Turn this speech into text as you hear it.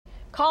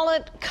Call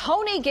it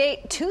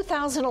Coney-gate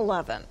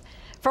 2011.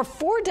 For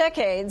 4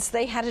 decades,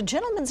 they had a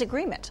gentleman's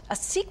agreement, a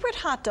secret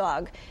hot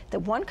dog that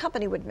one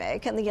company would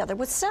make and the other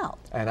would sell.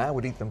 And I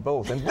would eat them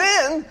both. And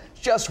then,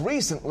 just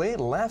recently,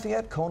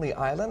 Lafayette, Coney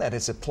Island, and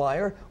its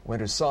supplier,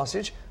 Winter's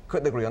Sausage,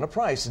 couldn't agree on a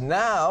price.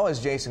 Now, as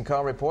Jason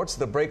Carr reports,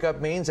 the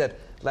breakup means that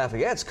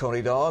Lafayette's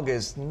Coney dog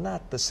is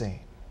not the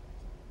same.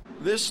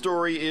 This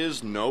story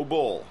is no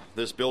bull.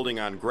 This building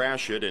on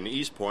Gratiot in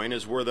East Point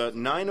is where the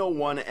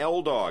 901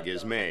 L dog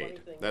is made.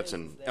 That's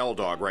an L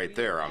dog right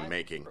there I'm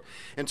making.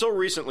 Until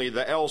recently,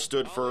 the L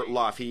stood for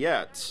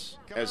Lafayette,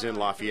 as in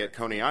Lafayette,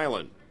 Coney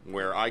Island,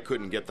 where I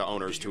couldn't get the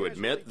owners to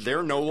admit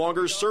they're no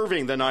longer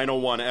serving the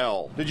 901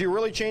 L. Did you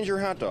really change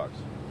your hot dogs?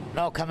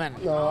 No, come in.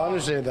 No, I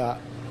understand that.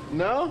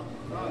 No?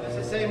 No, it's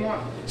the same one.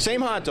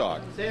 Same hot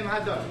dog. Same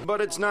hot dog. But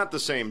it's not the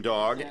same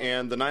dog,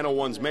 and the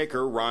 901's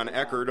maker, Ron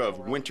Eckert of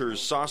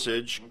Winter's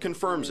Sausage,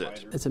 confirms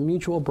it. It's a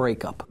mutual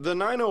breakup. The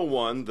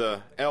 901,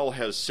 the L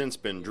has since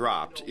been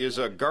dropped, is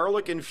a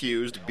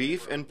garlic-infused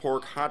beef and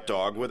pork hot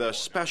dog with a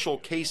special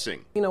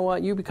casing. You know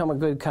what? You become a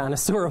good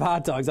connoisseur of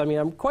hot dogs. I mean,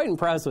 I'm quite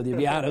impressed with you, to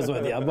be honest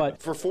with you.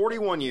 But for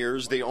 41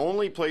 years, the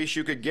only place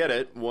you could get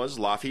it was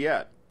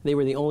Lafayette. They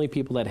were the only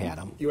people that had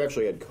them. You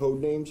actually had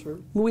code names for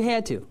them? We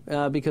had to,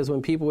 because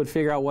when people would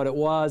figure out what it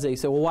was, they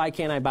said, well, why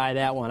can't I buy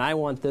that one? I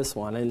want this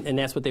one, and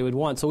that's what they would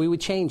want, so we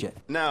would change it.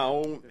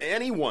 Now,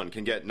 anyone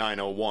can get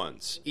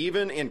 901s,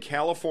 even in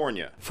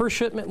California. First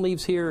shipment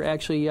leaves here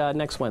actually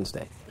next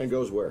Wednesday. And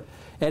goes where?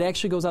 It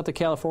actually goes out to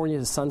California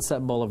to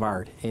Sunset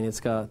Boulevard, and it's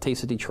got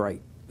Taste of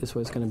Detroit. Is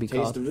what it's going to be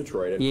called. Taste of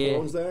Detroit. And who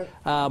owns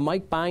that?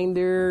 Mike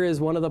Binder is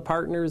one of the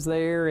partners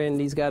there,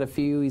 and he's got a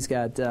few. He's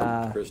got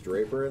Chris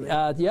Draper in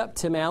there? Yep,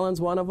 Tim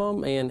Allen's one of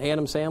them, and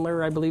Adam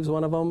Sandler, I believe, is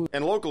one of them.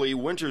 And locally,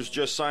 Winters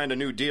just signed a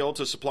new deal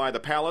to supply the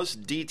Palace,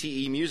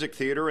 DTE Music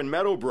Theater in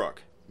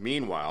Meadowbrook.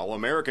 Meanwhile,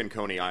 American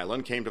Coney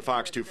Island came to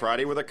Fox 2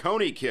 Friday with a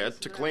Coney kit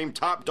to claim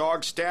top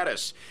dog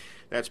status.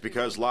 That's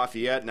because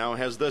Lafayette now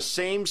has the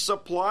same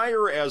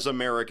supplier as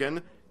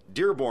American,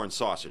 Dearborn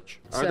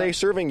Sausage. Are they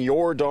serving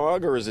your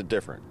dog, or is it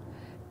different?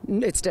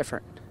 It's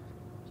different.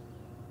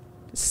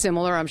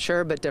 Similar, I'm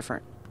sure, but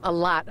different. A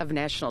lot of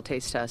national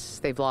taste tests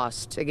they've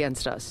lost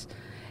against us.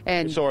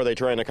 And so are they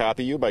trying to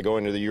copy you by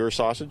going to your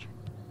sausage?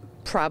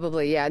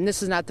 Probably, yeah. And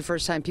this is not the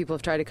first time people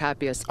have tried to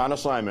copy us. On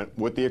assignment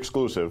with the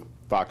exclusive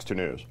Fox 2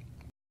 News.